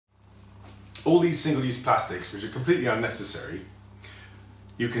all these single-use plastics, which are completely unnecessary,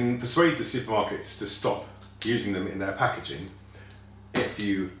 you can persuade the supermarkets to stop using them in their packaging if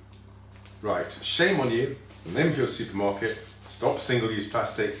you write, shame on you, the name of your supermarket, stop single-use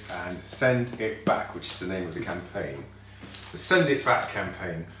plastics and send it back, which is the name of the campaign. It's the Send It Back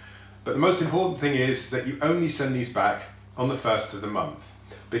campaign. But the most important thing is that you only send these back on the 1st of the month.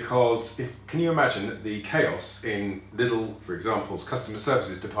 Because can you imagine the chaos in Lidl, for example's customer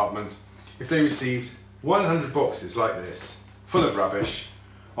services department, if they received 100 boxes like this, full of rubbish,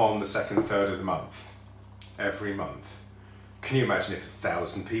 on the 2nd, 3rd of the month, every month. Can you imagine if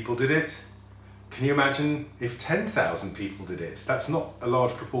 1,000 people did it? Can you imagine if 10,000 people did it? That's not a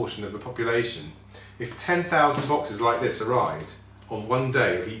large proportion of the population. If 10,000 boxes like this arrived on one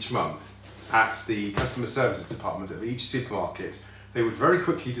day of each month at the customer services department of each supermarket, they would very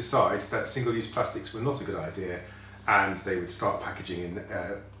quickly decide that single-use plastics were not a good idea, and they would start packaging in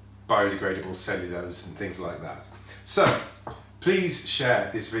biodegradable cellulose and things like that. So, please share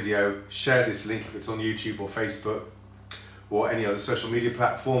this video, share this link if it's on YouTube or Facebook or any other social media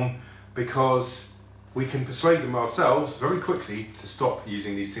platform, because we can persuade them ourselves very quickly to stop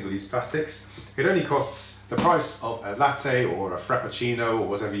using these single-use plastics. It only costs the price of a latte or a frappuccino or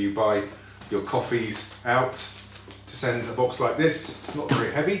whatever you buy your coffees out to send a box like this. It's not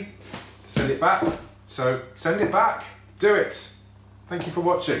very heavy to send it back, so send it back, do it. Thank you for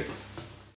watching.